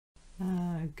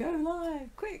Go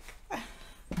live, quick.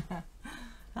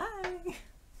 Hi.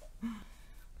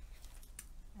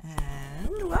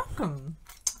 And welcome.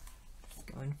 Let's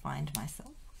go and find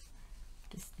myself.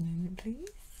 Just a moment, please.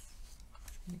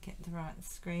 Just going to get the right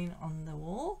screen on the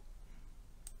wall.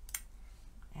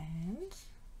 And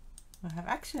we'll have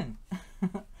action. I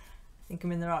think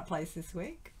I'm in the right place this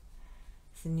week.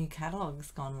 The new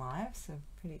catalogue's gone live, so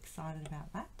pretty excited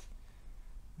about that.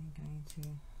 I'm going to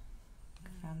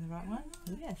find the right one.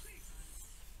 Yes.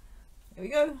 There we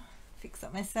go. Fix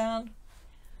up my sound.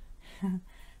 Have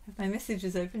my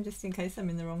messages open just in case I'm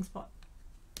in the wrong spot.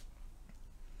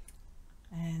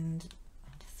 And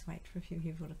I'll just wait for a few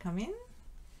people to come in.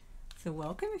 So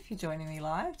welcome if you're joining me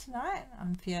live tonight.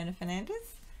 I'm Fiona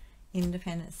Fernandez,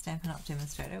 independent Stampin' Up!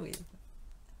 Demonstrator with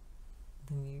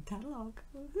the new catalogue.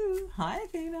 Woohoo! Hi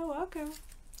Fiona, welcome.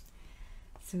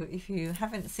 So if you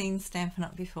haven't seen Stampin'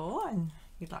 Up! Before and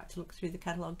you'd like to look through the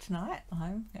catalogue tonight,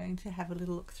 I'm going to have a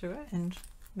little look through it and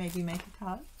maybe make a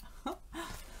card.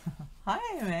 Hi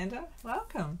Amanda,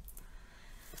 welcome.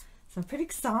 So I'm pretty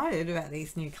excited about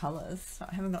these new colours.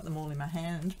 I haven't got them all in my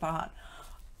hand, but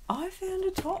I found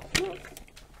a top.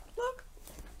 Look,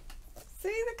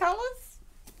 see the colours?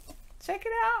 Check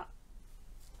it out.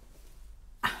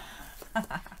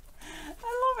 I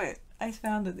love it. I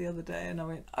found it the other day and I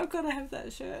went, I've got to have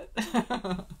that shirt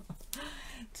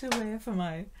to wear for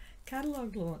my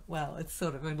catalogue launch. Well, it's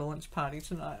sort of a launch party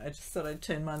tonight. I just thought I'd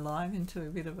turn my live into a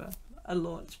bit of a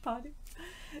launch party.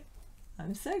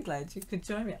 I'm so glad you could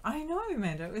join me. I know,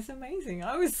 Amanda, it was amazing.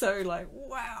 I was so like,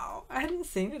 wow. I hadn't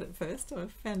seen it at first, so I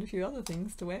found a few other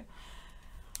things to wear.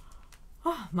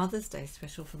 Oh, Mother's Day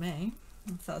special for me.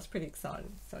 So I was pretty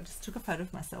excited. So I just took a photo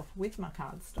of myself with my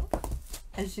cardstock,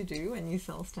 as you do when you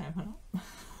sell Stampin'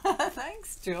 Up!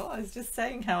 Thanks, Jill. I was just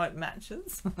saying how it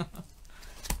matches.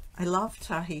 I love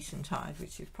Tahitian Tide,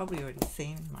 which you've probably already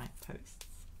seen in my posts.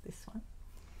 This one.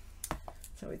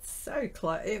 So it's so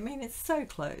close. I mean, it's so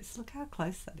close. Look how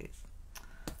close that is.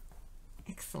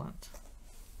 Excellent.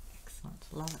 Excellent.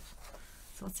 Love it.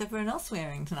 So what's everyone else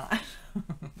wearing tonight?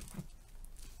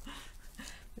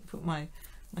 Put my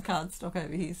cardstock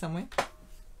over here somewhere.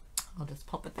 I'll just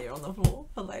pop it there on the floor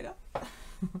for later.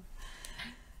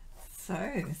 So,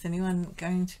 is anyone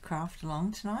going to craft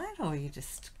along tonight, or you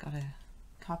just got a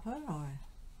cuppa or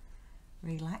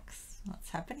relax? What's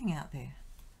happening out there?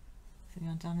 Has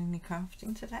anyone done any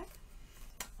crafting today?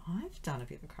 I've done a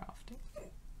bit of crafting.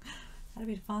 Had a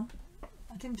bit of fun.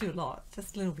 I didn't do a lot,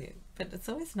 just a little bit, but it's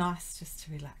always nice just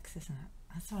to relax, isn't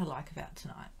it? That's what I like about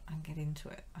tonight. I can get into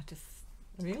it. I just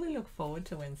really look forward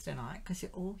to Wednesday night because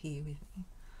you're all here with me,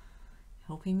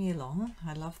 helping me along.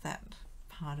 I love that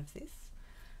part of this.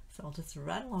 So I'll just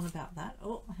rattle on about that.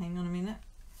 Oh, hang on a minute.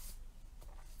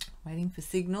 Waiting for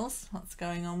signals. What's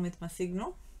going on with my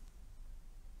signal?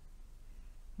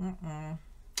 Are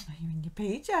you in your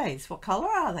PJs? What colour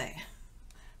are they?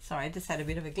 Sorry, I just had a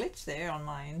bit of a glitch there on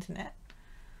my internet.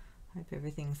 Hope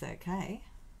everything's okay.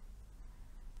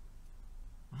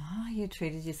 Ah, you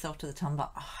treated yourself to the tumbler.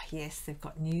 Ah, yes, they've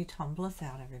got new tumblers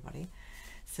out, everybody.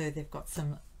 So they've got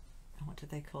some, what do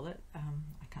they call it? I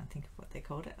can't think of what they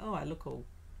called it. Oh, I look all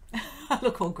I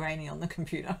look all grainy on the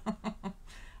computer.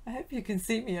 I hope you can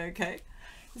see me okay.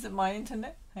 Is it my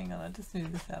internet? Hang on, I'll just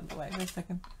move this out of the way for a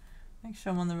second. Make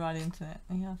sure I'm on the right internet.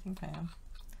 Yeah, I think I am.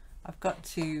 I've got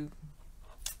to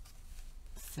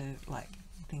serve like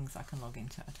things I can log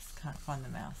into. I just can't find the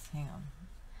mouse. Hang on.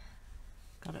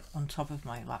 Got it on top of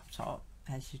my laptop,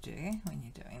 as you do when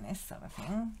you're doing this sort of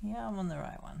thing. Yeah, I'm on the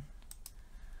right one.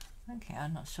 Okay,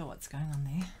 I'm not sure what's going on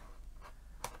there.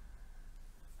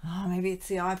 Oh, maybe it's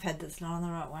the iPad that's not on the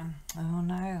right one. Oh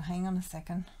no, hang on a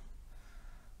second.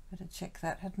 Better check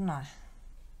that, hadn't I?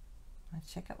 I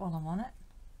check it while I'm on it.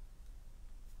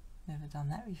 Never done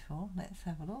that before. Let's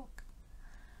have a look.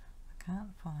 I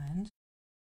can't find